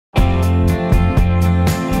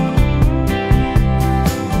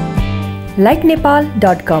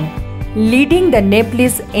likenepal.com, leading the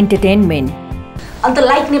Nepalese entertainment. अन्त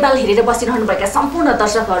like Nepal हेरेर बसिरहनुभएका सम्पूर्ण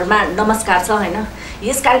दर्शकहरुमा नमस्कार छ हैन।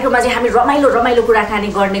 यस कार्यक्रममा चाहिँ हामी रमाइलो कुराकानी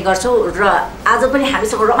गर्ने गर्छौं र आज पनि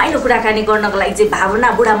हामीसँग रमाइलो कुराकानी गर्नको लागि चाहिँ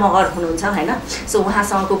भावना बुढा मगर हुनुहुन्छ हैन। सो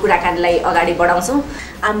उहाँसँगको कुराकानीलाई अगाडि बढाउँछौं।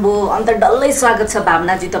 आम्बो अन्त डल्लै स्वागत छ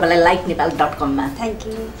भावना जी तपाईलाई likenepal.com मा। Thank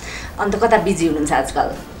you. अन्त कता बिजी हुनुहुन्छ आजकल?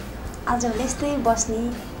 आज यस्तै बस्ने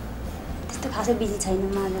त्यस्तो खासै बिजी छैन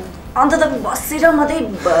म आज। अन्त त बसेर मात्रै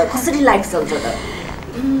कसरी लाइफ चल्छ त?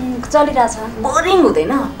 चलिरहेछ। बोरिङ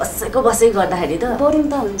हुँदैन बसेको गर्दाखेरि त? बोरिङ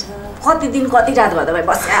त हुन्छ। कति दिन कति रात भयो तपाईँ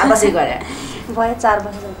बसे गरे? भयो 4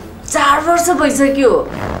 वर्ष। 4 वर्ष भइसक्यो।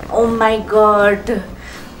 ओ माई गॉड,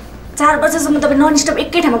 4 वर्षसम्म तपाईँ नन स्टप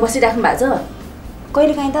एकै ठाउँमा बसिराख्नु भएको छ?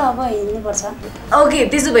 कहिलेकाहीँ त अब हिँड्नुपर्छ। ओके,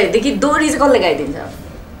 त्यसो भएदेखि डोरी चाहिँ कसले गाइदिन्छ?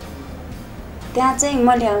 त्यहाँ चाहिँ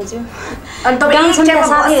मैले आउँछु। अनि तपाईँ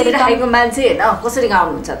साथीहरू खाएको मान्छे हैन, कसरी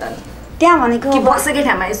गाउनुहुन्छ त? त्यहाँ भनेको कि बसेकै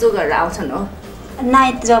ठाउँमा यसो गरेर आउँछन् हो?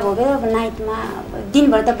 नाइट जब हो के, अब नाइटमा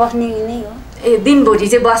दिनभरि त बस्ने नै हो। ए, दिनभरि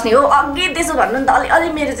चाहिँ बस्ने हो। अघि त्यसो भन्नु नि त अलि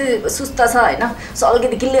मेरो चाहिँ सुस्त छ हैन। सो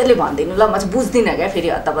अलिकति क्लियरली भनिदिनु ल, म चाहिँ बुझ्दिनँ क्या फेरि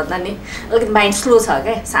हत्तापत्ता नि। अलिकति माइन्ड स्लो छ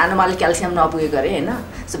क्या, सानोमा अलिक क्याल्सियम नपुगेको अरे हैन,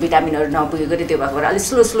 सो भिटामिनहरू नपुगेको अरे, त्यो भएको भएर अलिक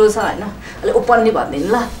स्लो छ हैन। अलिक ओपनली भनिदिनु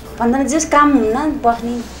ल। भन्दा जस काम हुन्न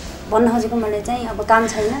बस्ने भन्न खोजेको मैले चाहिँ अब काम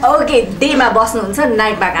छैन। ओके, डेमा बस्नुहुन्छ,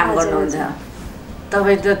 नाइटमा काम गर्नुहुन्छ।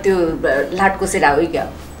 तपाईँ त त्यो लाटकोसेरा हो क्या?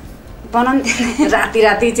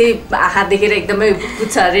 राति चाहिँ आँखा देखेर एकदमै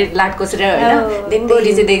पुग्छ अरे लाटकोसेरा होइन?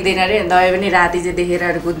 दिनभरि चाहिँ देख्दैन अरे, दबाई पनि राति चाहिँ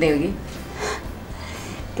देखेर कुद्ने हो कि?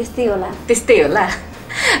 त्यस्तै होला।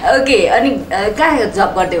 ओके, अनि कहाँ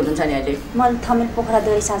जब गर्दै हुनुहुन्छ नि अहिले? म थमेल पोखरा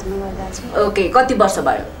दोरी साँझमा गरिरहेको छु। ओके, कति वर्ष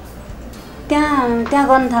भयो? त्यहाँ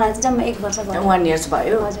गर्न थालेको चाहिँ जम्मा 1 वर्ष भयो। 1 इयर्स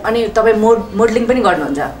भयो। अनि तपाईँ मोडलिङ पनि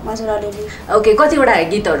गर्नुहुन्छ? हजुर, अलिअलि। ओके,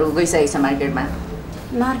 कतिवटा गीतहरू गइसकेको छ मार्केटमा?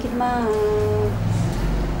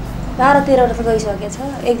 12-13 वटा त गइसकेको छ।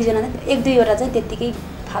 1-2वटा चाहिँ त्यत्तिकै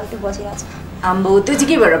फाल्तु बसिरहेको छ। आम्बो, त्यो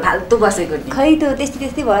चाहिँ के भएर फाल्तु बसेको नि? खै त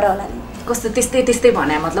त्यस्तै भएर होला नि। कस्तो त्यस्तै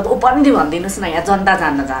भने मतलब ओपनली भनिदिनुहोस् न, यहाँ जनता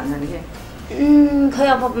जान्न चाहन्छन् कि? खै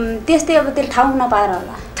अब त्यस्तै, अब त्यसले ठाउँ नपाएर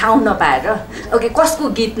होला। ठाउँ नपाएर? ओके, कसको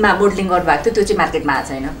गीतमा मोडलिङ गर्नुभएको थियो त्यो चाहिँ मार्केटमा आएको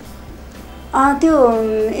छैन? त्यो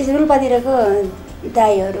यसो रोल्पातिरको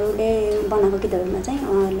दाइहरूले बनाएको गीतहरूमा चाहिँ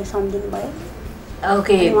उहाँहरूले सम्झिनु भयो।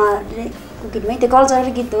 ओके, उहाँहरूले गीतमै त्यो कल्चरल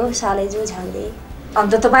गीत हो, साले जो झाले।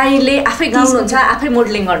 अन्त तपाईँले आफै गाउनुहुन्छ, आफै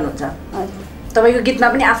मोडलिङ गर्नुहुन्छ? हजुर। तपाईँको गीतमा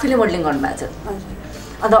पनि आफैले मोडलिङ गर्नुभएको छ? हजुर।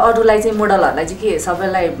 अन्त अरूलाई चाहिँ मोडलहरूलाई चाहिँ के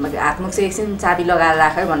सबैलाई हातमुख चाहिँ एकछिन चाबी लगाएर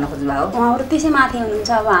राखेर भन्न खोज्नु भएको? उहाँहरू त्यसै माथि हुनुहुन्छ,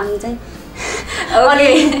 अब हामी चाहिँ ओके,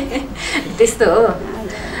 त्यस्तो हो।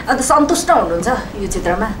 अन्त सन्तुष्ट हुनुहुन्छ यो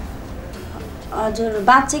क्षेत्रमा? हजुर,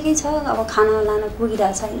 बाँचेकै छ, अब खाना लान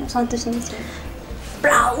पुगिरहेको छ होइन, सन्तुष्ट नै छ।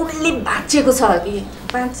 प्राउडली बाँचेको छ कि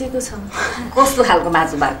बाँचेको छ? कस्तो खालको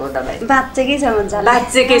बाँच्नु भएको तपाईँ? बाँचेकै छ भन्छ।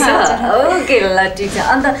 बाँचेकै छ? ओके ल, ठिक छ।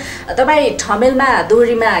 अन्त तपाईँ ठमेलमा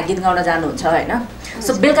दोहोरीमा गीत गाउन जानुहुन्छ होइन?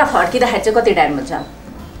 सो बेलुका फर्किँदाखेरि चाहिँ कति टाइम हुन्छ?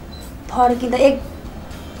 फर्किँदा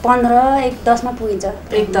 1:15-1:10 मा पुगिन्छ।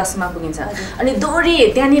 1:10 मा पुगिन्छ। अनि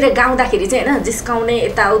दोहोरी त्यहाँनिर गाउँदाखेरि चाहिँ होइन जिस्काउने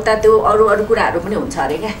यताउता त्यो अरू कुराहरू पनि हुन्छ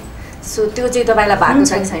अरे क्या? सो त्यो चाहिँ तपाईँलाई भएको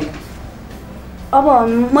छ कि छैन? अब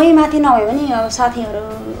मै माथि नभए पनि अब साथीहरू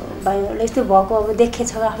भाइहरूले यस्तो भएको अब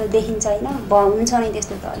देखेछ, आफूले देखिन्छ होइन, हुन्छ नि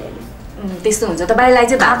त्यस्तो त अलिअलि। त्यस्तो हुन्छ तपाईँलाई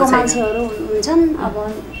चाहिँ? भएको मान्छेहरू हुन्छन्, अब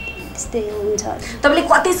त्यस्तै हुन्छ। तपाईँले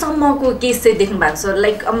कतिसम्मको केस चाहिँ देख्नु भएको छ?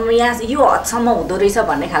 लाइक यहाँ यो हदसम्म हुँदो रहेछ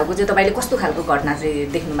भन्ने खालको चाहिँ तपाईँले कस्तो खालको घटना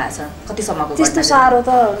चाहिँ देख्नु भएको छ? कतिसम्मको? त्यस्तो साह्रो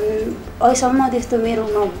त अहिलेसम्म त्यस्तो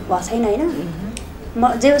मेरोमा भएको छैन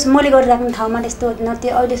होइन। जे होस् मैले गरिराख्ने ठाउँमा त्यस्तो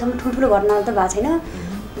अहिलेसम्म ठुल्ठुलो घटनाहरू त भएको छैन।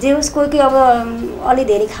 जे होस् कोही अब अलि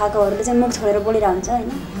धेरै खाएकोहरूले चाहिँ मुख छोडेर बोलिरहेको हुन्छ होइन।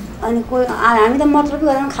 अनि हामी त मतलबै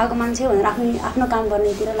गरेर खाएको मान्छे भनेर आफ्नो काम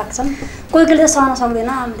गर्नेतिर लाग्छन्। कोहीले त सहन सक्दैन,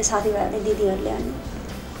 हामीले साथीभाइहरूले दिदीहरूले, अनि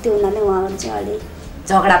त्यो हुनाले उहाँहरू चाहिँ अलि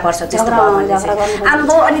झगडा पर्छ त्यस्तो भयो।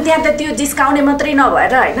 आम्बो, अनि त्यहाँ त त्यो जिस्काउने मात्रै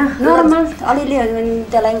नभएर होइन, नर्मल अलिअलि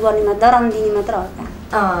त्यसलाई गर्नेमा दराउनु दिने मात्र हो।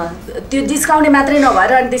 त्यो जिस्काउने मात्रै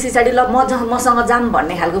नभएर अनि त्यस पछाडि ल मसँग जाम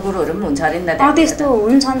भन्ने खालको कुरोहरू पनि हुन्छ अरे नि त? त्यस्तो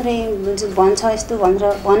हुन्छ रे भन्छ, यस्तो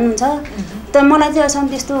भनेर भन्नुहुन्छ। तर मलाई चाहिँ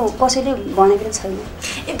अहिलेसम्म त्यस्तो कसैले भनेको छैन।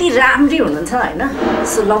 यति राम्री हुनुहुन्छ होइन?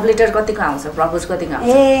 सो लभ लेटर कतिको आउँछ, प्रपोज कतिको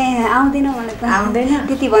आउँछ? आउँदैन मलाई त।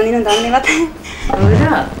 आउँदैन? त्यति भनिदिनु, धन्यवाद। हो र?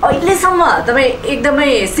 अहिलेसम्म तपाईँ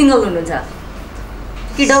एकदमै सिङ्गल हुनुहुन्छ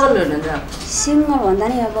कि डबल हुनुहुन्छ? सिङ्गल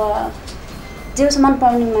भन्दा नि अब जे होस् मन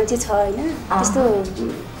पर्ने मान्छे छ होइन, त्यस्तो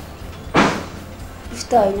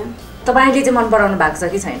होइन। तपाईँले चाहिँ मन पराउनु भएको छ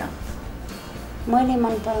कि छैन? मैले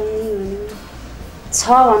मन पराउने छ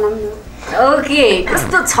भनौँ न। ओके,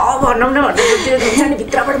 कस्तो छ भनौँ न भन्नु त्यो हुन्छ नि,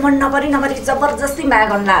 भित्रबाट मन नपरी जबरजस्ती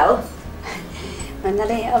माया गर्नु हो?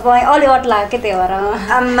 भन्नाले अब अलि अट लाग्यो के त्यही भएर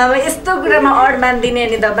आम्मा यस्तो कुरामा अड मान्दिने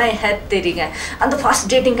नि तपाईँ हेत्तेरिका अन्त फर्स्ट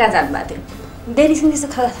डेटिङ कहाँ जानुभएको थियो डेटिङ त्यस्तो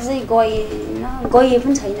खासै गए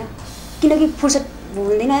पनि छैन किनकि फुर्सद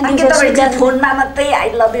हुँदैन फोनमा मात्रै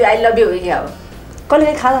आई लभ यु हो क्या हो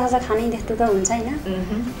कहिले खाजा खाने त्यस्तो त हुन्छ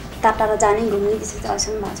होइन टाढा जाने घुम्ने त्यस्तो त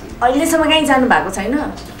अहिलेसम्म भएको छैन अहिलेसम्म कहीँ जानु भएको छैन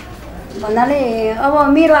भन्नाले अब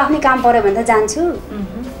मेरो आफ्नै काम पऱ्यो भने त जान्छु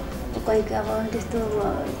कहीँ अब त्यस्तो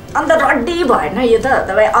अन्त रड्डी भएन यो त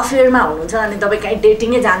तपाईँ अफेयरमा हुनुहुन्छ अनि तपाईँ कहीँ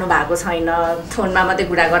डेटिङै जानु भएको छैन फोनमा मात्रै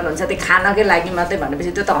कुरा गर्नुहुन्छ त्यो खानकै लागि मात्रै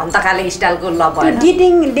भनेपछि त्यो त हन्तकाले स्टाइलको लभ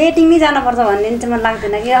भएन डेटिङमै जानुपर्छ भन्ने चाहिँ मलाई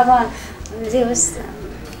लाग्दैन कि अब जे होस्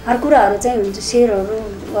हर कुराहरू चाहिँ हुन्छ सेयरहरू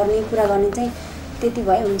गर्ने कुरा गर्ने चाहिँ त्यति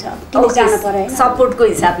भए हुन्छ किन जानु पर्यो सपोर्टको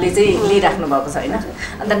हिसाबले चाहिँ लिइराख्नु भएको छ होइन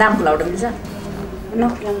अन्त नाम खुलाउन मिल्छ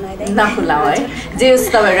नखुलाऊ है जे होस्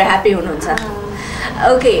तपाईँहरू ह्याप्पी हुनुहुन्छ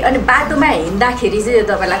ओके अनि बाटोमा हिँड्दाखेरि चाहिँ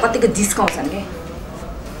तपाईँलाई कतिको जिस्काउँछन् कि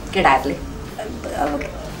केटाहरूले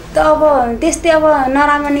अब त्यस्तै अब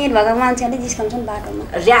नराम्रो नियत भएको मान्छेहरूले जिस्काउँछन् बाटोमा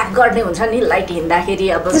ऱ्याक गर्ने हुन्छ नि लाइट हिँड्दाखेरि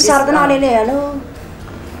अब सर्दैन अलिअलि हेलो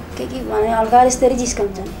के भने हल्का यस्तरी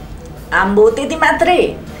जिस्काउँछन् आम्बो त्यति मात्रै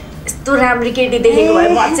यस्तो राम्री केटी देखेको भए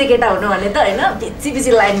म अझै केटा हुनु भने त होइन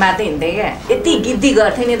पछि लाइन मार्दै हिँड्थेँ क्या यति गिद्दी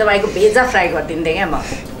गर्थेँ नि तपाईँको भेजा फ्राई गरिदिन्थेँ क्या म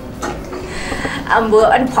आम्बो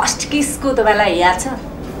अनि फर्स्ट किसको तपाईँलाई याद छ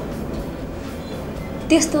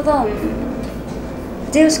त्यस्तो त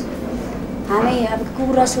जे हामी अब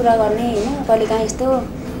कुरा सुरा गर्ने होइन कहिले काहीँ यस्तो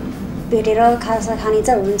भेटेर खासा खाने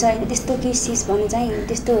चाहिँ हुन्छ होइन त्यस्तो किस चिज भन्ने चाहिँ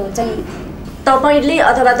त्यस्तो चाहिँ तपाईँले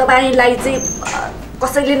अथवा तपाईँलाई चाहिँ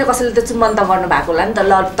कसैले न कसैले त चुम्बन त गर्नुभएको होला नि त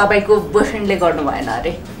ल तपाईँको बोयफ्रेन्डले गर्नु भएन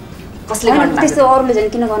अरे कसले गर्नु त्यस्तो अरूले झन्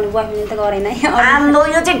किन गर्नु बोयफ्रेन्डले त गरेन आम्बो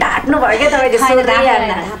यो चाहिँ ढाट्नु भयो क्या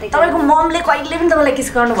तपाईँले तपाईँको ममले कहिले पनि तपाईँलाई किस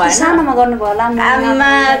गर्नु भएन सानोमा गर्नुभयो होला आम्मा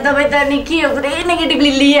तपाईँ त नि के हो पुरै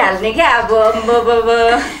नेगेटिभली लिइहाल्ने क्या अब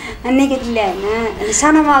नेगेटिभली होइन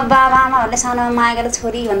सानोमा बाबा आमाहरूले सानोमा माया गरेर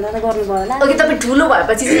छोरी भनेर त गर्नुभयो होला ओके तपाईँ ठुलो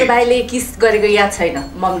भएपछि चाहिँ तपाईँले किस गरेको याद छैन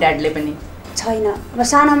मम ड्याडले पनि छैन अब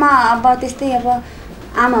सानोमा अब त्यस्तै अब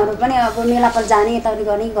आमाहरू पनि अब मेलापर जाने यताउति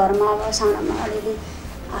गर्ने घरमा अब सानोमा अलिअलि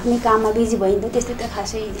आफ्नै काममा बिजी भइन्थ्यो त्यस्तै त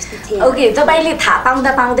खासै त्यस्तो थियो ओके तपाईँले थाहा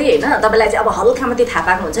पाउँदै होइन तपाईँलाई चाहिँ अब हल्का मात्रै थाहा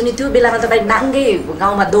पाएको हुन्छ नि त्यो बेलामा तपाईँ नाङ्गै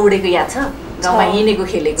गाउँमा दौडेको याद छ गाउँमा हिँडेको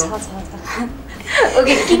खेलेको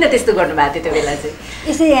ओके किन त्यस्तो गर्नुभएको थियो त्यो बेला चाहिँ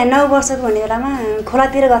यसै 9 वर्षको हुने बेलामा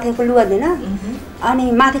खोलातिर गएको लुगा दिएन अनि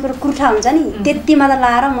माथिको कुर्था हुन्छ नि त्यतिमा त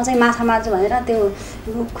लाएर म चाहिँ माछा मार्छु भनेर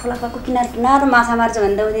त्यो खोलाको किनार माछा मार्छु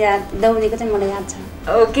भनेर दौडेको चाहिँ मलाई याद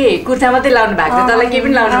छ ओके कुर्ता मात्रै लाउनु भएको थियो तँलाई केही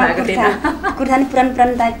पनि लाउनु भएको थिएन कुर्ता नि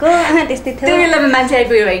पुरानो टाइपको त्यस्तै थियो त्यो बेलामा मान्छे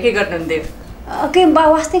आइपुग्यो भाइ के गर्नुहुन्थ्यो के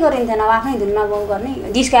वास्तै गरिन्थेन अब आफ्नै धुनमा बाउ गर्ने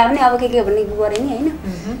जिस्कायो भने अब के भने गरे नि होइन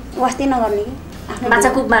वास्तै नगर्ने कि माछा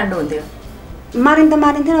खुब मार्नुहुन्थ्यो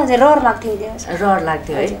मारिन्थेन अझै रहर लाग्थ्यो रहर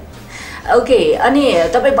लाग्थ्यो है ओके अनि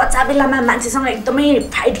तपाईँ बच्चा बेलामा मान्छेसँग एकदमै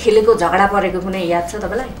फाइट खेलेको झगडा परेको कुनै याद छ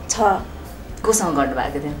तपाईँलाई छ कोसँग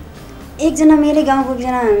गर्नुभएको थियो एकजना मेरै गाउँको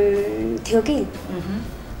एकजना थियो कि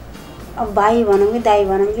अब भाइ भनौँ कि दाइ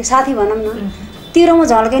भनौँ कि साथी भनौँ न तेरो म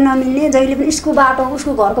झल्कै नमिल्ने जहिले पनि उसको बाटो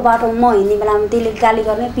उसको घरको बाटो म हिँड्ने बेलामा त्यसले गाली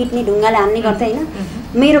गर्ने पिट्ने ढुङ्गाले हान्ने गर्थेँ होइन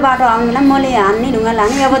मेरो बाटो आउने बेला मैले हान्ने ढुङ्गाले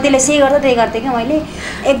हान्ने अब त्यसले त्यही गर्थेँ क्या मैले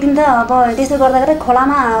एक दिन त अब त्यस्तो गर्दा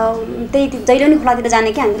खोलामा त्यही जहिले पनि खोलातिर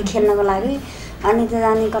जाने कि हामीले खेल्नको लागि अनि त्यो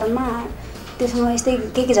जाने क्रममा त्योसँग यस्तै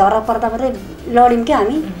के झगडा पर्दा लड्यौँ क्या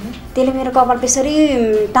हामी त्यसले मेरो कपाल त्यसरी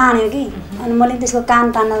तान्यो कि अनि मैले त्यसको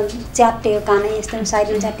कान तान्न च्याप्टेँ कानै यस्तो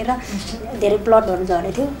साइडमा च्याप्टेर धेरै ब्लडहरू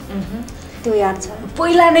झरेको थियो त्यो याद छ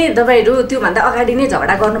पहिला नै तपाईँहरू त्योभन्दा अगाडि नै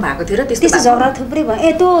झगडा गर्नु भएको थियो र त्यस्तो झगडा थुप्रै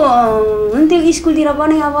भयो त्यो हुन्थ्यो स्कुलतिर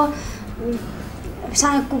पनि अब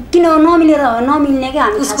किन नमिल्ने क्या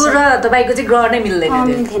हामी उसको र तपाईँको चाहिँ ग्रह नै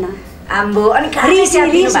मिल्दैन आम्बो अनि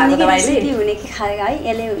हुने कि खायो है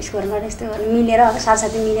यसले स्कुलमा यस्तो मिलेर अब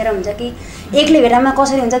साथसाथी मिलेर हुन्छ कि एक्लै भेटामा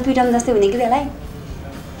कसरी हुन्छ पिटम जस्तै हुने कि त्यसलाई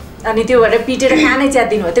अनि त्यो भएर पिटेर कानै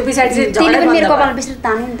च्यातिनु हो त्यो पछाडि चाहिँ मेरो कपाल बेसी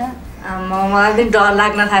तान्यो नि त मलाई पनि डर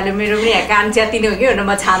लाग्न थाल्यो मेरो पनि यहाँ कान च्यातिने हो कि भनेर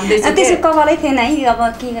म छाम्दैछु त्यसो कपालै थिएन है अब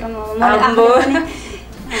के गरौँ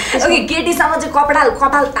ओके केटीसँग चाहिँ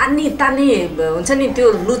कपाल तान्ने हुन्छ नि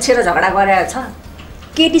त्यो लुछेर झगडा गरेर छ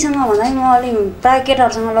केटीसँग भन्दा म अलिक प्रायः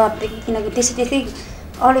केटाहरूसँग लड्थेँ किनकि त्यस्तै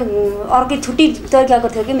अलिक अर्कै छुट्टी तरिकाको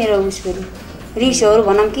थियो कि मेरो उस फेरि रिसहरू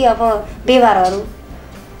भनौँ कि अब व्यवहारहरू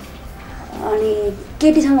अनि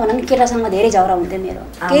केटीसँग भनौँ नि केटासँग धेरै झगडा हुन्थ्यो मेरो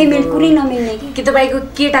केही कुनै नमिल्ने कि तपाईँको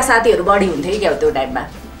केटा साथीहरू बढी हुन्थ्यो क्या त्यो टाइममा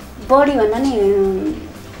बढी भन्दा नि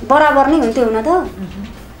बराबर नै हुन्थ्यो हुन त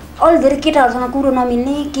अलि धेरै केटाहरूसँग कुरो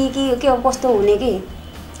नमिल्ने के अब कस्तो हुने कि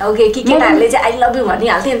ओके कि केटाहरूले चाहिँ आई लभ यु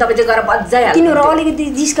भनिहाल्थ्यो नि तपाईँ चाहिँ गएर बजाइहाल्थ्यो तिनीहरू अलिकति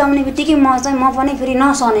जिस्काउने बित्तिकै म पनि फेरि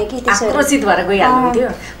नसने कि त्यसो आक्रोशित भएर गइहाल्नुहुन्थ्यो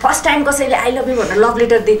फर्स्ट टाइम कसैले आई लभ यु भनेर लभ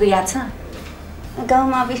लेटर दिएको याद छ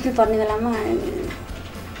गाउँमा अब स्कुल पढ्ने बेलामा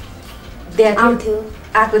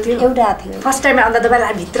आएको थियो एउटा आएको थियो फर्स्ट टाइम अन्त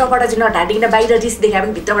तपाईँलाई भित्रबाट चाहिँ नढाडिकन बाहिर रिस देखायो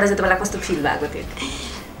भने भित्रबाट चाहिँ तपाईँलाई कस्तो फिल भएको थियो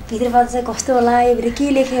भित्रबाट चाहिँ कस्तो होला फेरि के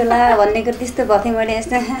लेख्यो होला भन्नेको त्यस्तो गर्थेँ मैले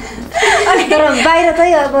यस्तो तर बाहिर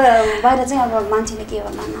चाहिँ अब मान्छेले के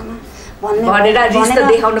होला नाना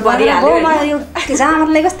यो जहाँ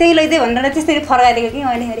लेखेको त्यही लैदियो भनेर त्यस्तै फर्काइदिएको कि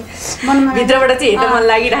मैले फेरि मनमा भित्रबाट चाहिँ हेर्न मन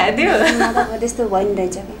लागिरहेको थियो त्यस्तो भइ नि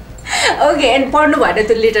रहेछ कि ओके एन्ड पढ्नु भएन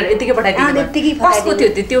त्यो लेटर यतिकै पठाइदिनु कसको थियो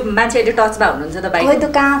त्यो मान्छे अहिले टचमा हुनुहुन्छ तपाईँ खोइ त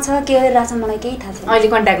कहाँ छ के गरिरहेको छ मलाई केही थाहा छैन अहिले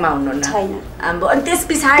कन्ट्याक्टमा हुनुहुन्न छैन अब अनि त्यस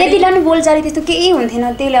पछाडि त्यति पनि बोलचाली त्यस्तो केही हुन्थेन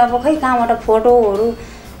त्यसले अब खै कहाँबाट फोटोहरू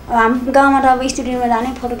हाम्रो गाउँबाट अब स्टुडियोमा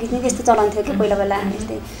जाने फोटो खिच्ने त्यस्तो चलन थियो कि पहिला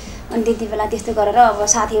यस्तै अनि त्यति बेला त्यस्तो गरेर अब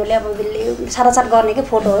साथीहरूले अब साटासाट गर्ने के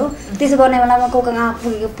फोटोहरू त्यसो गर्ने बेलामा को कहाँ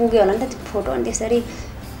पुग्यो होला नि त त्यो फोटो अनि त्यसरी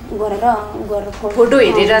गरेर फोटो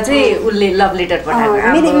हेरेर चाहिँ उसले लभ लेटर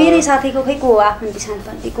पठाएको मेरै साथीको खै को हो आफ्नो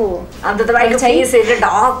साथी को हो अन्त तपाईँको फेस हेरेर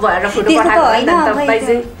ढक भएर फोटो पठाएको तपाईँ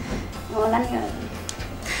चाहिँ होला नि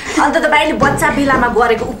अन्त तपाईँले बच्चा बेलामा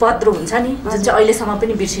गरेको उपद्रो हुन्छ नि जुन चाहिँ अहिलेसम्म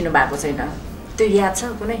पनि बिर्सिनु भएको छैन त्यो याद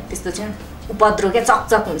छ कुनै त्यस्तो चाहिँ उपद्रो क्या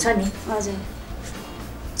चकचक हुन्छ नि हजुर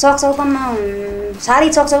चकचकमा साह्रै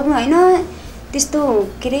चकचक पनि होइन त्यस्तो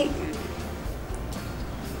के अरे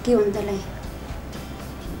के हुन्छ त्यसलाई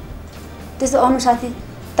त्यस्तो अनुसाथी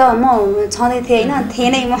त म छँदै थिएँ होइन थिएँ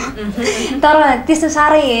नै म तर त्यस्तो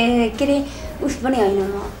साह्रै के अरे उस पनि होइन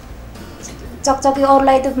म चकचकी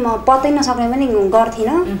अरूलाई त म पत्तै नसक्ने पनि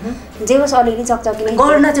गर्थिनँ जे होस् अलिअलि चकचकी नै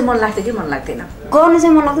गर्न चाहिँ मन लाग्थ्यो कि मन लाग्थेन गर्न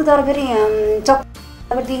चाहिँ मन लाग्थ्यो तर फेरि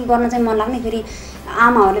चकचकी गर्न चाहिँ मन लाग्ने फेरि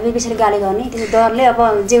आमाहरूले बेसी गाली गर्ने त्यो डरले अब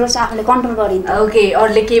जे होस् आफूले कन्ट्रोल गरिन्छ ओके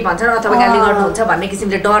अरूले के भन्छन् अथवा गाली गर्नुहुन्छ भन्ने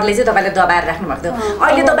किसिमले डरले चाहिँ तपाईँलाई दबाएर राख्नु भएको थियो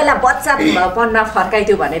अहिले तपाईँलाई बच्चा पन्ना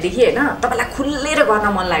फर्काइदियो भनेदेखि होइन तपाईँलाई खुलेर गर्न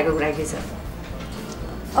मन लागेको कुरा के छ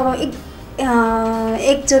अब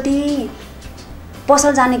एकचोटि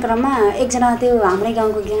पसल जाने क्रममा एकजना त्यो हाम्रै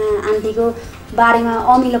गाउँको आन्टीको बारीमा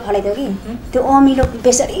अमिलो फलेको थियो कि त्यो अमिलो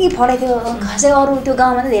बेसरी फलेको थियो खासै अरू त्यो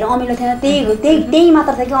गाउँमा त धेरै अमिलो थिएन त्यही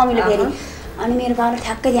मात्र थियो कि अमिलो फेरि अनि मेरो बाबा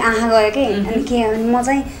ठ्याक्कै आँखा गयो कि अनि के म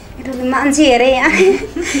चाहिँ एउटा मान्छे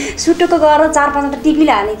हेरेँ सुटुक्क गएर 4-5 वटा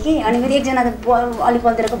टिपीले हालेँ कि अनि फेरि एकजना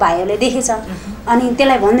अलिपल्तिरको भाइहरूले देखेछ अनि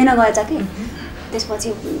त्यसलाई भन्दैन गएछ कि त्यसपछि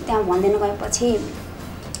त्यहाँ भन्दैन गएपछि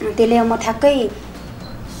त्यसले म ठ्याक्कै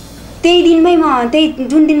त्यही दिनमै त्यही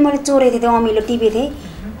जुन दिन मैले चोरेको थिएँ त्यो अमिलो टिपेको थिएँ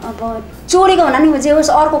अब चोरेको भन्दा नि जे होस्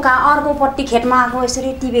अर्कोपट्टि खेतमा आएको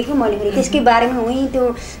यसरी टिपेँ कि मैले फेरि त्यसकै बारेमा उहीँ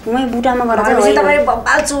बुटामा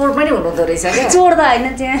गएर चोर पनि हुनुहुँदो रहेछ चोर त होइन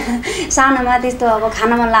त्यो सानोमा त्यस्तो अब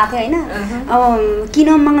खान मन लाग्थ्यो होइन अब किन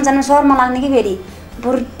माग्न जानु शर्म लाग्ने कि फेरि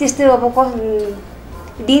बरु त्यस्तो अब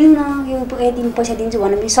दिनु न यो यति पैसा दिन्छु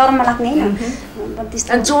भने शर्म लाग्ने होइन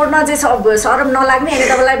त्यस्तो चोर्न चाहिँ शरम नलाग्ने अनि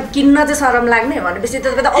तपाईँलाई किन्न चाहिँ शरम लाग्ने भनेपछि त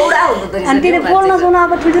तपाईँ त औडा हुनुहुँदो रहेछ अनि त्यो बोल्न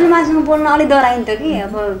अब ठुल्ठुलो मान्छेसँग बोल्न अलिक डराइन्थ्यो कि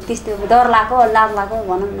अब त्यस्तो डर लाग्यो लाज लाग्यो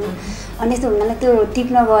भनौँ न अनि यस्तो हुनाले त्यो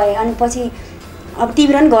टिप्न गएँ अनि पछि अब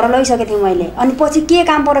टिपेर पनि घर लैसकेको थिएँ मैले अनि पछि के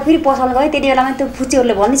काम परेर फेरि पसल गएँ त्यति बेलामा त्यो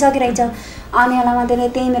फुच्चीहरूले भनिसकिरहेछ अनि बेलामा त्यसले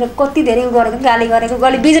त्यही मेरो कति धेरै गरेको गाली गरेको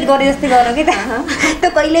गली बिजेट गरे जस्तै गरेको कि त्यो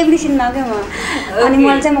कहिल्यै बिर्सिन्न क्या म अनि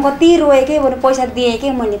मैले चाहिँ म कति रोएँ कि बरु पैसा दिएँ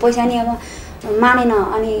कि मैले पैसा नि अब मानेन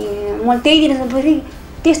अनि मैले त्यही दिन फेरि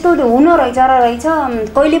त्यस्तो हुनु रहेछ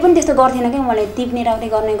कहिले पनि त्यस्तो गर्थेन कि मैले टिप्ने राख्ने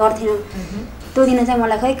गर्ने गर्थेन त्यो दिन चाहिँ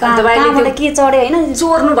मलाई खै कहाँबाट के चढ्यो होइन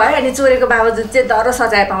चोर्नु भयो अनि चोरेको बाबजुद चाहिँ डर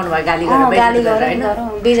सजाय पाउनु भयो गाली गरेर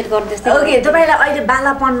बिजेट गर्दै ओके तपाईँलाई अहिले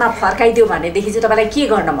बालापनमा फर्काइदियो भनेदेखि चाहिँ तपाईँलाई के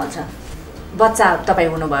गर्न मन छ बच्चा तपाईँ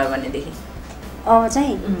हुनुभयो भनेदेखि अब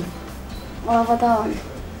चाहिँ अब त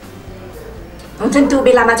हुन्छ नि त्यो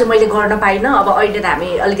बेलामा चाहिँ मैले गर्न पाइनँ अब अहिले त हामी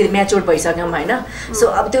अलिकति म्याच्योर भइसक्यौँ होइन सो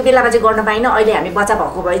अब त्यो बेलामा चाहिँ गर्न पाइनँ अहिले हामी बच्चा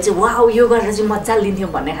भएको भए चाहिँ वाउ यो गरेर चाहिँ मजाले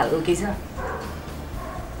लिन्थ्यौँ भन्ने खालको के छ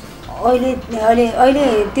अहिले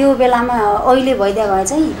त्यो बेलामा अहिले भइदियो भए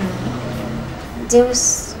चाहिँ जे होस्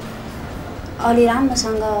अलि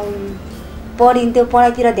राम्रोसँग पढिन्थ्यो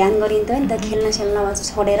पढाइतिर ध्यान गरिन्थ्यो नि त खेल्न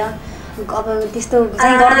छोडेर अब त्यस्तो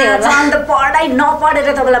चाहिँ गर्दै होला अन्त पढाइ नपढेर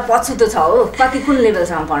तपाईँलाई पछुतो छ हो कति कुन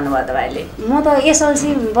लेभलसम्म पढ्नुभयो तपाईँले म त एसएलसी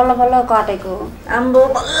बल्ल बल्ल काटेको आम्बो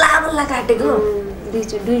बल्ल काटेको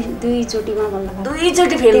दुईचोटिमा बल्ल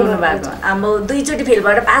दुईचोटि फेल हुनुभएको आम्बो दुईचोटि फेल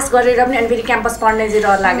भएर पास गरेर पनि अनि फेरि क्याम्पस पढ्ने चाहिँ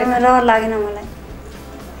रहर लागेन मलाई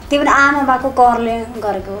त्यो पनि आमा बाको करले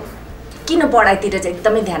गरेको किन पढाइतिर चाहिँ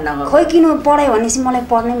एकदमै ध्यान नगर्नु खोइ किन पढाइ भनेपछि मलाई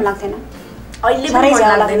पढ्नै पनि लाग्थेन अहिले पनि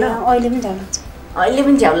लाग्दैन अहिले पनि झ्याउ लाग्छ अहिले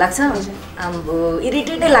पनि झ्याउ लाग्छ आम्बो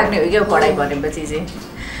इरिटेटै लाग्ने हो क्या पढाइ भनेपछि चाहिँ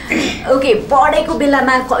ओके, पढेको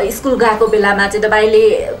बेलामा स्कुल गएको बेलामा चाहिँ तपाईँले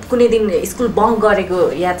कुनै दिन स्कुल बङ्क गरेको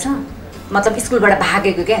याद छ? मतलब स्कुलबाट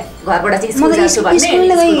भागेको क्या, घरबाट चाहिँ स्कुल जान्छु भन्ने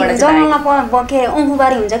स्कुलले जङ्गलमा के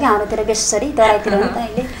औँखुबारी हुन्छ क्या हाम्रोतिर बेसरी तराईतिर त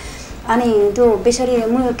अहिले। अनि त्यो बेसरी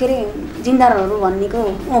के अरे जिन्दारहरू भन्नेको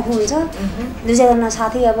औँखु हुन्छ। दुईजना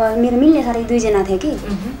साथी, अब मेरो मिल्ने साथी दुईजना थियो कि,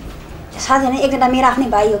 साथी होइन एकजना मेरो आफ्नै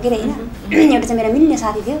भाइ हो कि होइन, एउटा चाहिँ मेरो मिल्ने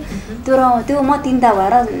साथी थियो। त्यो म तिनवटा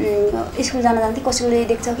भएर स्कुल जान जान्थेँ। कसैले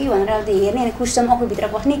देख्छ कि भनेर हेर्ने, अनि कुस्टम औँखुभित्र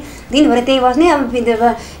बस्ने, दिनभरि त्यही बस्ने। अब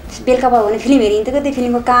बेलुका भयो भने फिल्म हेरिन्थ्यो क्या, त्यो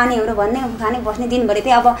फिल्मको कहानीहरू भन्ने खाने बस्ने। दिनभरि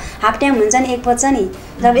त्यही अब हाफ टाइम हुन्छ नि, 1 बज्छ नि,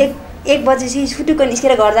 जब 1 बजेपछि छुट्टुको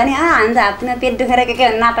निस्केर घर जाने, हामी त हातमा पेट दुखेर के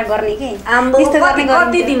नाटक गर्ने कि त्यस्तो गर्ने।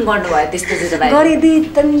 कति दिन गर्नुभयो त्यस्तो चाहिँ तपाईँ? गरेँ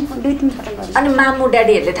 2-3 पटक गरेँ। अनि मामु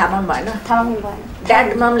ड्याडीहरूले थाहा पाउनु भएन? थाहा पाउनु भएन।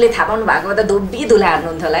 ड्याड ममले थाहा पाउनु भएको त धोबी धुला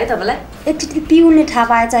हार्नुहुन्थ्यो होला है तपाईँलाई? एकचोटि पिउनले थाहा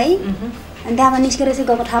पाएछ है, अनि त्यहाँबाट निस्केर चाहिँ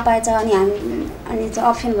गएको थाहा पाएछ। अनि चाहिँ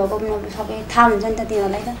अप्सन भएको सबै थाहा हुन्छ नि त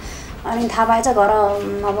तिनीहरूलाई त। अनि थाहा पाएछ घर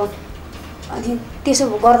अब। अनि त्यसो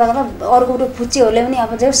गर्दा गर्दा अर्को फुच्चीहरूले पनि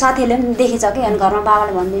अब जो साथीहरूले पनि देखेछ कि, अनि घरमा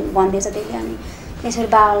बाबाले भनिदिएछ त्यसले। अनि त्यसरी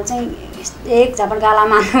बाबाले चाहिँ एक झापड गाला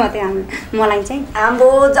मार्नु थियो मलाई चाहिँ। आम्बो,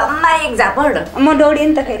 जम्मा एक झापड? म दौडिएँ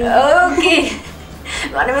नि त फेरि। ओके,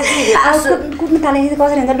 भनेपछि कुद्नु थालेपछि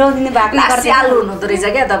कसरी हुन्छ, दौडिने भाग स्याल हुनुहुँदो रहेछ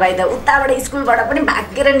क्या तपाईँ त। उताबाट स्कुलबाट पनि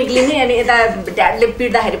भागेर निक्लिने, अनि यता ड्याडले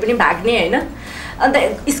पिट्दाखेरि पनि भाग्ने होइन। अन्त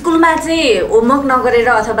स्कुलमा चाहिँ होमवर्क नगरेर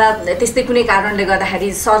अथवा त्यस्तै कुनै कारणले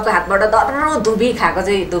गर्दाखेरि सरको हातबाट डर्रो धुबी खाएको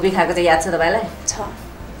चाहिँ याद छ तपाईँलाई? छ।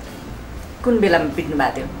 कुन बेलामा पिट्नु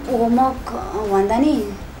भएको थियो? होमवर्क भन्दा नि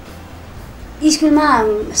स्कुलमा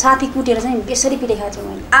साथी कुटेर चाहिँ बेसरी पिटेको छु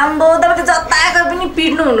मैले। आम्बो, तपाईँ त जताको पनि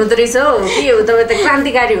पिट्नु हुनुहुँदो रहेछ हो। के हो तपाईँ त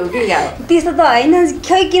क्रान्तिकारी हो कि? त्यस्तो त होइन,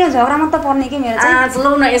 खै किन झगडा मात्र पर्ने कि मेरो चाहिँ।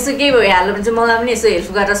 लौ न, यसो केही भइहाल्यो भने चाहिँ मलाई पनि यसो हेल्प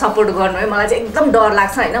गरेर सपोर्ट गर्नु है। मलाई चाहिँ एकदम डर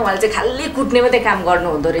लाग्छ होइन, उहाँले चाहिँ खालि कुट्ने मात्रै काम गर्नु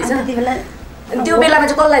हुँदो रहेछ। त्यो बेलामा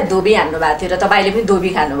चाहिँ कसलाई धोबी हान्नु भएको थियो र तपाईँले पनि धोबी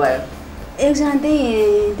खानुभयो? एकजना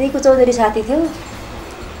त्यहीको चौधरी साथी थियो।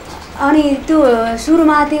 अनि त्यो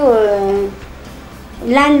सुरुमा त्यो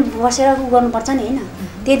लाइन बसेर गर्नुपर्छ नि होइन,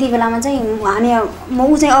 त्यति बेलामा चाहिँ हामी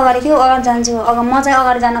ऊ चाहिँ अगाडि थियो, अगाडि जान्छु, म चाहिँ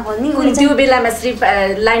अगाडि जान खोज्ने। त्यो बेलामा श्री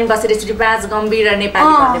लाइन बसेर श्री 5 गम्भीर र नेपाली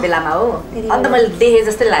भन्ने बेलामा हो? अन्त मैले देखेँ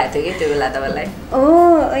जस्तै लागेको थियो कि त्यो बेला तपाईँलाई?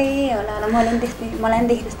 ए होला होला, मलाई पनि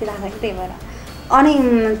देखेँ जस्तै लाग्छ कि, त्यही भएर। अनि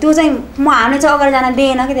त्यो चाहिँ हामीले चाहिँ अगाडि जान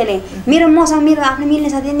दिएन कि त्यसले। मसँग मेरो आफ्नो मिल्ने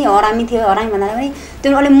साथी नि हरामी थियो। हरामी भन्दा पनि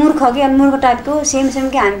त्यो अलिक मूर्ख कि, अनि मूर्ख टाइपको सेम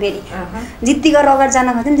कि हामी फेरि जिद्दी गरेर अगाडि जान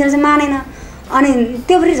खोज्थ्यौँ, त्यसले चाहिँ मानेन। अनि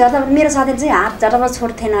त्यो फेरि झट्ट मेरो साथीले चाहिँ हात झट्टबाट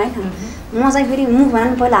छोड्थेन होइन। म चाहिँ फेरि मुख भन्दा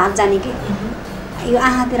पनि पहिला हात जाने कि, यो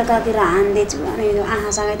आँखातिर कतातिर हान्दैछु। अनि यो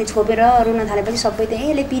आँखासँग त्यो छोपेर रुन थालेपछि सबै त्यही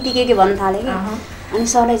यसले पिटी के भन्न थाल्यो कि। अनि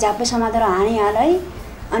सरले झ्याप्पै समातेर हानिहाल्यो है।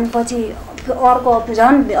 अनि पछि अर्को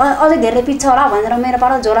झन् अझै धेरै पिट्छ होला भनेर मेरो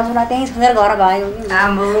पालो झोला त्यहीँ छोडेर घर गयो।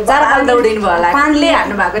 दौडिनु भयो होला? पानीले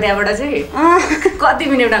हान्नु भएको त्यहाँबाट चाहिँ? कति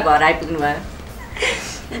मिनटमा घर आइपुग्नु भयो?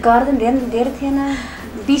 घर त धेरै थिएन,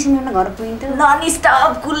 20 मिनटमा घर पुगिन्थ्यो। नन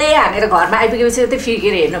स्टप कुले हानेर घरमा आइपुगेपछि त्यो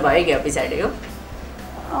फिर्केर हेर्नु भयो क्या पछाडि? हो,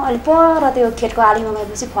 अलि पर त्यो खेतको आलीमा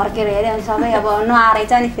गएपछि फर्केर हेरेँ। अनि सबै अब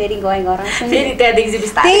नआएछ, अनि फेरि गएँ घर। फेरि त्यहाँदेखि चाहिँ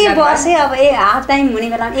बिस्तारै त्यही बसेँ। अब हाफ टाइम हुने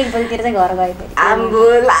बेलामा 1 बजीतिर चाहिँ घर गएँ फेरि। आम्बो,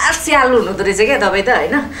 लास्ट स्याल हुनुहुँदो रहेछ क्या तपाईँ त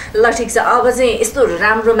होइन। ल ठिक छ, अब चाहिँ यस्तोहरू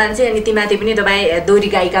राम्रो मान्छे अनि तीमाथि पनि तपाईँ दोहोरी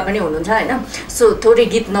गायिका पनि हुनुहुन्छ होइन। सो थोरै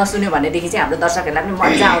गीत नसुन्यो भनेदेखि चाहिँ हाम्रो दर्शकहरूलाई पनि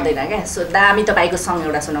मजा आउँदैन क्या। सो दामी तपाईँको सङ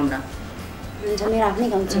एउटा सुनाउँ न। हुन्छ, मेरो आफ्नै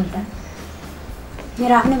गाउँछु एउटा।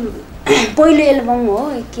 मेरो आफ्नै पहिलो एल्बम हो,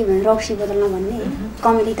 के भन्छ रक्सी बदल्न भन्ने,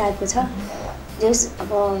 कमेडी टाइपको छ। जस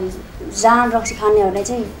अब जान रक्सी खानेहरूलाई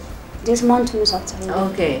चाहिँ जस मन छुन सक्छ।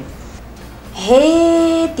 ओके। हे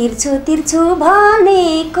तिर्छु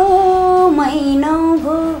भनेको महिना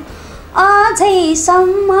भो,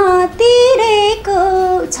 अझैसम्म तिरेको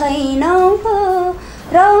छैनौ भो,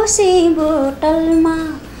 रौसी बोतलमा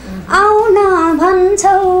आउन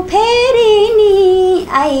भन्छौ फेरि नि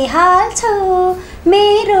आइहाल्छौ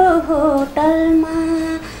मेरो होटलमा,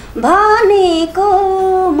 भनेको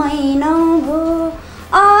महिना भो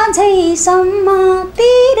अझैसम्म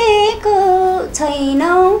तिरेको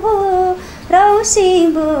छैनौ भो, रौसी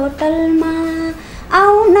बोतलमा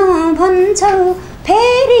आउन भन्छौ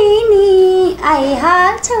फेरि नि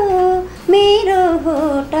आइहाल्छौ मेरो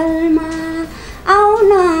होटलमा,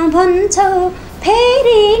 आउन भन्छौ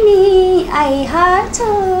फेरि नि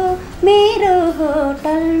आइहाल्छौ मेरो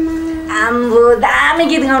होटलमा। आम्बो, दामी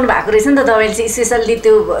गीत गाउनु भएको रहेछ नि त तपाईँले चाहिँ। स्पेसल्ली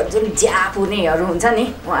त्यो जुन ज्याप हुनेहरू हुन्छ नि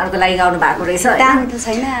उहाँहरूको लागि गाउनु भएको रहेछ। दामी त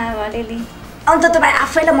छैन अलिअलि। अन्त तपाईँ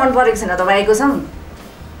आफैलाई मन परेको छैन तपाईँको सङ?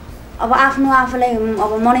 अब आफूलाई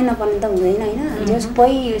अब मनै नपर्ने त हुँदैन होइन। जस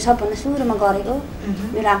सबभन्दा सुरुमा गरेको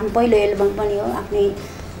मेरो आफ्नो पहिलो एल्बम पनि हो, आफ्नै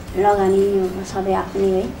लगानी सबै आफ्नै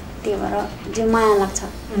है त्यही भएर जो माया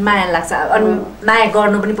लाग्छ अनि माया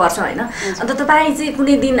गर्नु पनि पर्छ होइन अन्त तपाईँ चाहिँ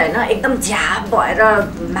कुनै दिन होइन एकदम झ्याप भएर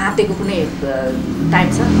मापेको कुनै टाइम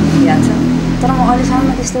छ याद छ तर म अहिलेसम्म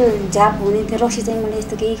त्यस्तो झ्याप हुने थियो रक्सी चाहिँ मैले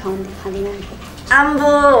यस्तो केही खाँदिनँ आम्बो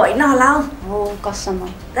होइन होला हो कसम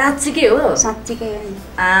साँच्चीकै हो साँच्चीकै हो नि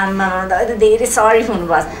आमा धेरै सरी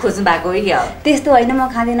खोज्नु भएको हो क्या त्यस्तो होइन म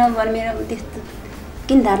खाँदिनँ भने मेरो त्यस्तो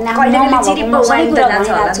किन धार्ने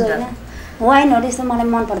वाइनहरू यस्तो मलाई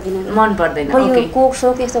मन पर्दैन कोक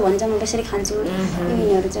सोक यस्तो भन्छ म त्यसरी खान्छु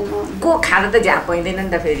यिनीहरू चाहिँ म कोक खाँदा त झ्याप भइँदैन नि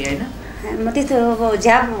त फेरि होइन म त्यस्तो अब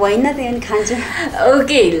झ्याप भएन त्यही पनि खान्छु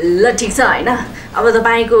ओके ल ठिक छ होइन अब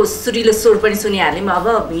तपाईँको सुरिलो स्वर पनि सुनिहाल्यौँ अब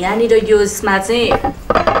यहाँनिर यो यसमा चाहिँ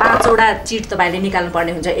 5वटा चिट तपाईँले निकाल्नु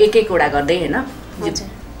पर्ने हुन्छ एक एकवटा गर्दै होइन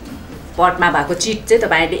पटमा भएको चिट चाहिँ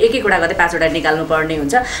तपाईँले एक एकवटा गर्दै 5वटा निकाल्नु पर्ने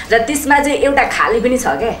हुन्छ र त्यसमा चाहिँ एउटा खाली पनि छ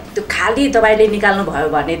क्या त्यो खाली तपाईँले निकाल्नु भयो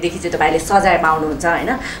भनेदेखि चाहिँ तपाईँले सजाय पाउनुहुन्छ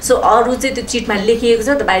होइन सो अरू चाहिँ त्यो चिटमा लेखिएको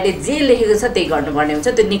छ तपाईँले जे लेखेको छ त्यही गर्नुपर्ने हुन्छ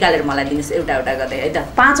त्यो निकालेर मलाई दिनुहोस् एउटा एउटा गर्दै है त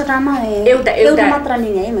 5वटामा एउटा मात्र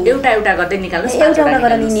लिने है एउटा गर्दै निकाल्नुहोस् एउटा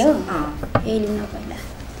गरेर लिने हो ए लिनु पहिला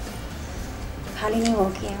खाली नै हो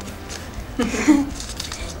के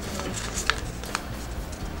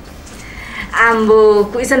आम्बो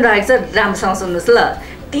क्वेसन रहेको छ राम्रोसँग सुन्नुहोस् ल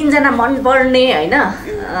 3जना मनपर्ने होइन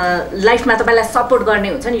लाइफमा तपाईँलाई सपोर्ट गर्ने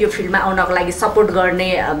हुन्छ नि यो फिल्डमा आउनको लागि सपोर्ट गर्ने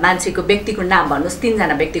मान्छेको व्यक्तिको नाम भन्नुहोस्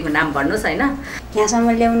 3जना व्यक्तिको नाम भन्नुहोस् होइन यहाँसम्म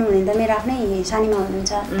ल्याउनु हुने त मेरो आफ्नै सानीमा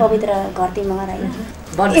हुनुहुन्छ पवित्र घरती मगर होइन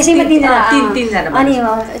यसैमा 3जना अनि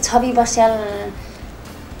 26 वर्षियाल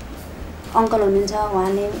अङ्कल हुनुहुन्छ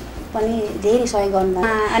उहाँले पनि धेरै सहयोग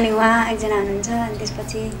गर्नुभयो अनि उहाँ एकजना हुनुहुन्छ अनि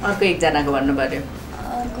त्यसपछि अर्को एकजनाको भन्नु पर्यो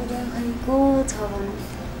को छ भनौँ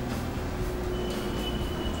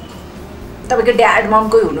तपाईँको ड्याड मम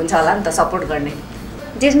कोही हुनुहुन्छ होला नि त सपोर्ट गर्ने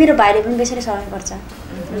जेस मेरो भाइले पनि बेसरी सहयोग गर्छ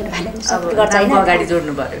मेरो भाइले पनि सपोर्ट गर्छ होइन अगाडि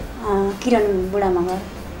जोड्नु पर्यो किरण बुढा मगर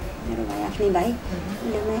मेरो भाइ आफ्नै भाइ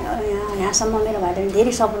उसले यहाँसम्म मेरो भाइले पनि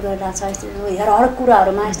धेरै सपोर्ट गरिरहेको छ यस्तो हरेक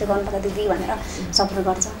कुराहरूमा यस्तो गर्नुपर्छ दिदी भनेर सपोर्ट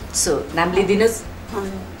गर्छ सो नाम लिइदिनुहोस्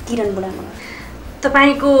किरण बुढा मगर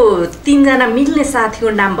तपाईँको 3जना मिल्ने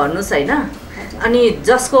साथीको नाम भन्नुहोस् होइन अनि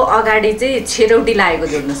जसको अगाडि चाहिँ छेरौटी लागेको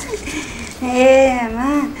जोड्नुहोस् ए आमा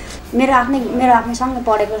मेरो आफ्नै सँगै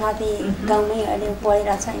पढेको साथी गाउँमै अहिले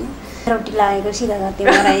पढिरहेको छ होइन छेरौटी लागेको सिधा गर्थ्यो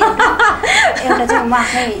मलाई एउटा चाहिँ म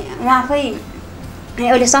आफै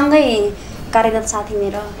अहिले सँगै कार्यरत साथी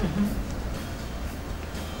मेरो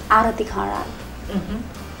आरती खडा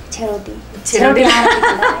छेरौटी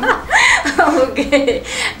ओके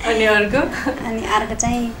अनि अर्को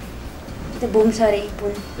चाहिँ त्यो भुमसरी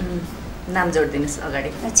पुन नाम जोडिदिनुहोस् अगाडि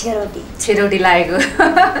छेरौटी लागेको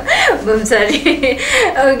भुमसरी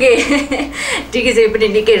ओके ठिकै छ यो पनि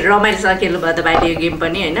निकै रमाइलो खेल्नु भयो तपाईँले यो गेम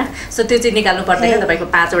पनि होइन सो त्यो चाहिँ निकाल्नु पर्दैन तपाईँको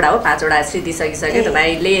 5वटा हो 5वटा सिधिसकिसक्यो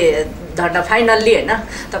तपाईँले झन्डा फाइनल्ली होइन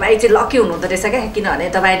तपाईँ चाहिँ लकी हुनुहुँदो रहेछ क्या किनभने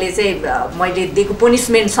तपाईँले चाहिँ मैले दिएको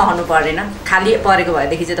पनिसमेन्ट सहनु परेन खाली परेको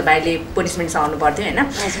भएदेखि चाहिँ तपाईँले पनिसमेन्ट सहनु पर्थ्यो होइन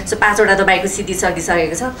सो 5वटा तपाईँको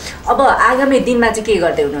सिधिसकिसकेको छ अब आगामी दिनमा चाहिँ के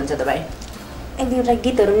गर्दै हुनुहुन्छ तपाईँ एक दुईवटा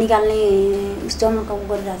गीतहरू निकाल्ने जमर्को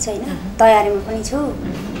गरिरहेको छ होइन तयारीमा पनि छु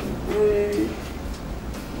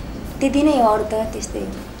त्यति नै हो अरू त त्यस्तै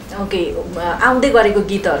ओके आउँदै गरेको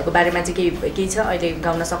गीतहरूको बारेमा चाहिँ केही छ अहिले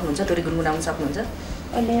गाउन सक्नुहुन्छ थोरै गुनगुनाउन सक्नुहुन्छ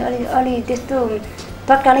अलि त्यस्तो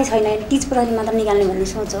तत्कालै छैन तिज पछाडि मात्र निकाल्ने भन्ने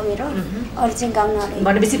सोच हो मेरो अरू चाहिँ गाउन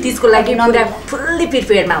भनेपछि तिजको लागि पुरा फुल्ली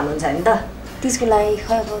प्रिपेयरमा हुनुहुन्छ नि त तिजको लागि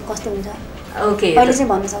खै अब कस्तो हुन्छ ओके अहिले चाहिँ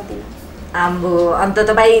भन्न सक्दिनँ आम्बो अन्त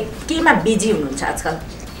तपाईँ केमा बिजी हुनुहुन्छ आजकल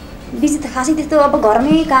बिजी त खासै त्यस्तो अब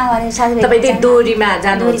घरमै कहाँ गरे साथीभाइ तपाईँ त्यही डोरीमा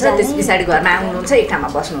जानुहुन्छ त्यस पछाडि घरमा आउनुहुन्छ एक ठाउँमा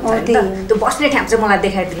बस्नुहुन्छ नि त त्यो बस्ने ठाउँ चाहिँ मलाई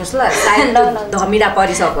देखाइदिनुहोस् ल सायद धमिरा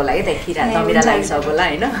परिसक्यो होला है त्यहाँ खिरा धमिरा लागिसक्यो होला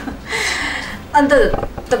होइन अन्त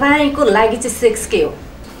तपाईँको लागि चाहिँ सेक्स के हो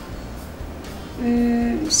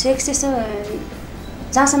सेक्स त्यस्तो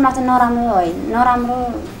जहाँसम्म चाहिँ नराम्रो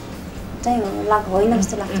चाहिँ होइन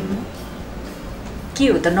जस्तो लाग्छ के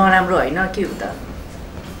हो त नराम्रो होइन के हो त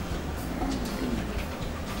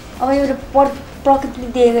अब एउटा प्रकृतिले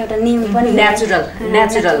दिएको एउटा नियम पनि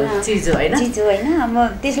नेचुरल चिज हो होइन अब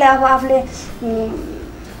त्यसलाई अब आफूले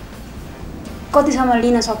कतिसम्म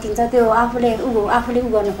लिन सकिन्छ त्यो आफूले उ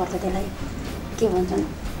गर्नुपर्छ त्यसलाई के भन्छन्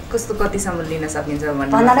कस्तो कतिसम्म लिन सकिन्छ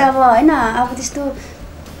भन्नाले अब होइन अब त्यस्तो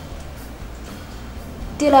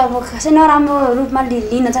त्यसलाई अब खासै नराम्रो रूपमा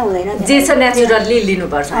लिन चाहिँ हुँदैन जे छ नेचुरल्ली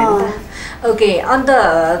लिनुपर्छ होइन त ओके अन्त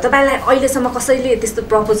तपाईँलाई अहिलेसम्म कसैले त्यस्तो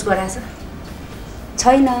प्रपोज गराएको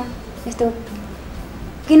छैन यस्तो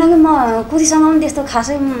किनकि म कुतीसँग पनि त्यस्तो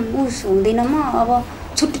खासै उस हुँदिनँ म अब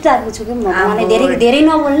छुट्टी टाइपको छु कि मैले धेरै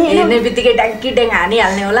नबोल्ने हेर्ने बित्तिकै ट्याङ्की ट्याङ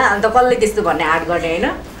हानिहाल्ने होला अन्त कसले त्यस्तो भन्ने आँट गर्ने होइन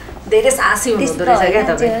धेरै साहसी हुनुहुँदो रहेछ क्या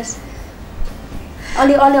तपाईँ।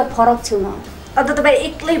 अलि फरक छु म। अन्त तपाईँ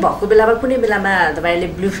एक्लै भएको बेलामा कुनै बेलामा तपाईँले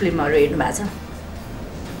ब्लू फिल्महरू हेर्नु भएको छ?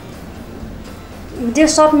 त्यो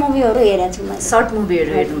सर्ट मुभीहरू हेरेको छु मैले। सर्ट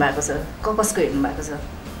मुभीहरू हेर्नु भएको छ? कसको हेर्नु भएको छ?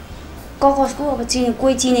 कसको अब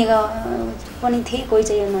कोही चिनेको पनि थिए, कोही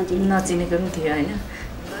चाहिँ नचिनेको पनि थियो होइन।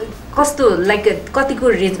 कस्तो लाइक कतिको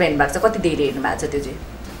रेन्जमा हेर्नु भएको छ? कति धेरै हेर्नु भएको छ त्यो चाहिँ?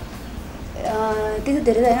 त्यस्तो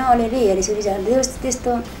धेरै त होइन, अलिअलि हेरेछु।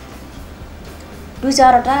 त्यस्तो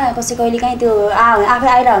 2-4वटा कसै कहिले काहीँ त्यो आफै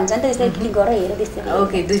आइरहेको हुन्छ नि त, त्यस्तै क्लिक गरेर हेरेँ त्यस्तै।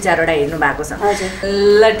 ओके, 2-4वटा हेर्नु भएको छ। हजुर।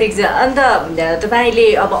 ल ठिक छ। अन्त तपाईँले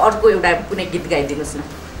अब अर्को एउटा कुनै गीत गाइदिनुहोस् न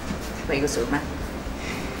तपाईँको सुरुमा।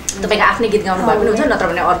 तपाईँको आफ्नै गीत गाउनु भए पनि हुन्छ, नत्र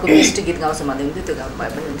भने अर्को बेस्ट गीत गाउँछु भन्दै हुन्थ्यो, त्यो गाउनु भए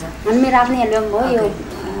पनि हुन्छ। अनि मेरो आफ्नै एल्बम हो यो,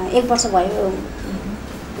 1 वर्ष भयो।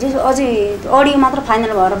 अझै अडियो मात्र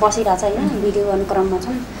फाइनल भएर बसिरहेको छ होइन, भिडियो गर्ने क्रममा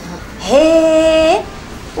छन्। हे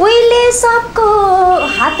उहिले सबको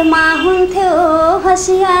हातमा हुन्थ्यो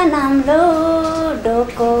हँसिया नाम्रो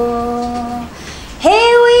डोको, हे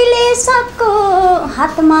उहिले सबको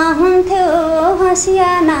हातमा हुन्थ्यो हँसिया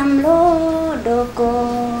नाम्रो डोको,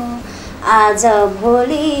 आज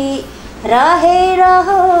भोलि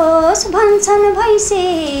रहेरहोस् भन्छन् भैँसी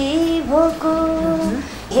भोको,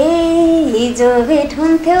 हे हिजो भेट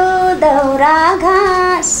हुन्थ्यो दाउरा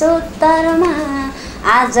घाँस उत्तरमा,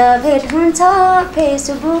 आज भेट हुन्छ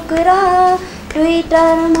फेसबुक र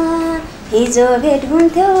ट्विटरमा, हिजो भेट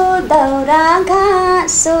हुन्थ्यो दाउरा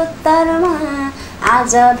घाँस उत्तरमा,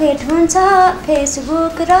 आज भेट हुन्छ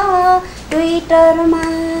फेसबुक र ट्विटरमा,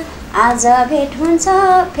 आज भेट हुन्छ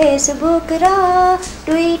फेसबुक र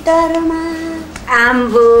ट्विटरमा।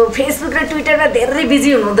 आम्बो फेसबुक र ट्विटरमा धेरै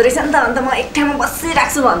बिजी हुनुहुँदो रहेछ नि त। अन्त म एक ठाउँमा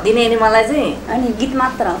बसिराख्छु भन्दिनँ नि मलाई चाहिँ। अनि गीत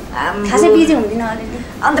मात्र खासै बिजी हुँदिनँ अलिअलि।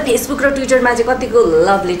 अन्त फेसबुक र ट्विटरमा चाहिँ कतिको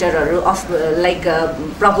लभ लेटरहरू अफ लाइक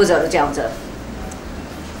प्रपोजहरू चाहिँ आउँछ?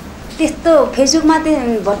 त्यस्तो फेसबुकमा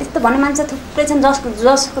त्यस्तो भन्ने मान्छे थुप्रै छन्,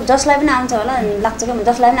 जसलाई पनि आउँछ होला लाग्छ क्या,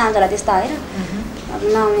 जसलाई पनि आउँछ होला त्यस्तो होइन। अब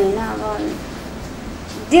नआउने होइन, अब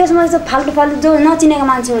त्यसमा चाहिँ फाल्टु जो नचिनेको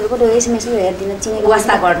मान्छेहरूको त्यो एसएमएसहरू हेरिदिनु, चिनेको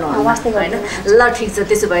वास्ता गर्नु होइन। ल ठिक छ,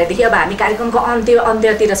 त्यसो भएदेखि अब हामी कार्यक्रमको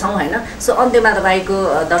अन्त्यतिर छौँ होइन। सो अन्त्यमा तपाईँको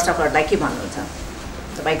दर्शकहरूलाई के भन्नुहुन्छ,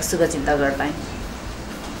 तपाईँको शुभचिन्तकहरूलाई?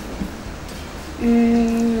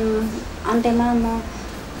 अन्त्यमा म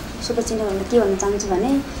शुभचिन्तकहरूलाई के भन्न चाहन्छु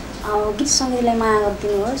भने गीत सङ्गीतलाई माया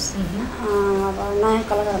गरिदिनुहोस्, अब नयाँ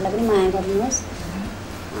कलाकारहरूलाई पनि माया गरिदिनुहोस्,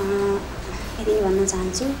 यति नै भन्न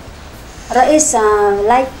चाहन्छु। र यस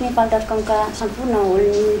likenepal.com का सम्पूर्ण होल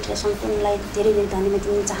युनिट र सम्पूर्णलाई धेरै धेरै धन्यवाद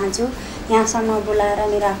दिन चाहन्छु। यहाँसम्म बोलाएर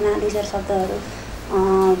मेरो आफ्ना 2-4 शब्दहरू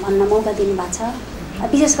भन्न मौका दिनुभएको छ।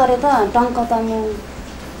 विशेष गरेर त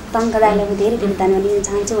टङ्क दाइलाई धेरै धेरै धन्यवाद दिन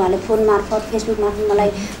चाहन्छु। उहाँले फोन मार्फत फेसबुक मार्फत मलाई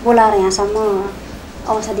बोलाएर यहाँसम्म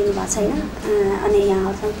अवसर दिनुभएको छ होइन। अनि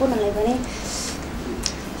यहाँ सम्पूर्णलाई पनि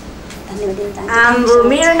धन्यवाद दिन चाहन्छु।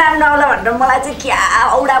 मेरो नाम नआउला भनेर मलाई चाहिँ क्या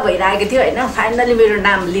औडा भइरहेको थियो होइन। फाइनली मेरो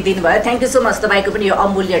नाम लिदिनु भयो। थ्याङ्क यू सो मच तपाईँको पनि यो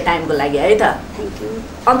अमूल्य टाइमको लागि है त। Thank you.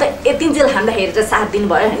 अन्त यतिन्जेल हामीलाई हेरेर साथ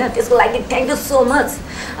दिनुभयो होइन, त्यसको लागि थ्याङ्क यू सो मच।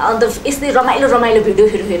 अन्त यस्तै रमाइलो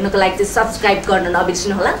भिडियोहरू हेर्नुको लागि चाहिँ सब्सक्राइब गर्न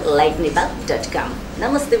नबिर्सिनु होला likenepal.com।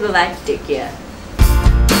 नमस्ते, by, take care.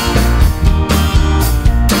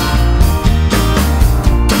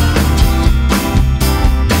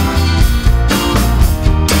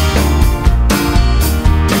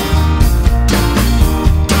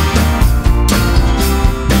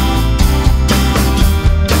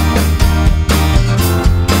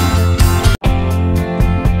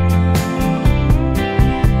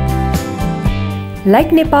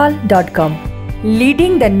 likenepal.com,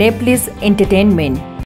 leading the Nepalese entertainment.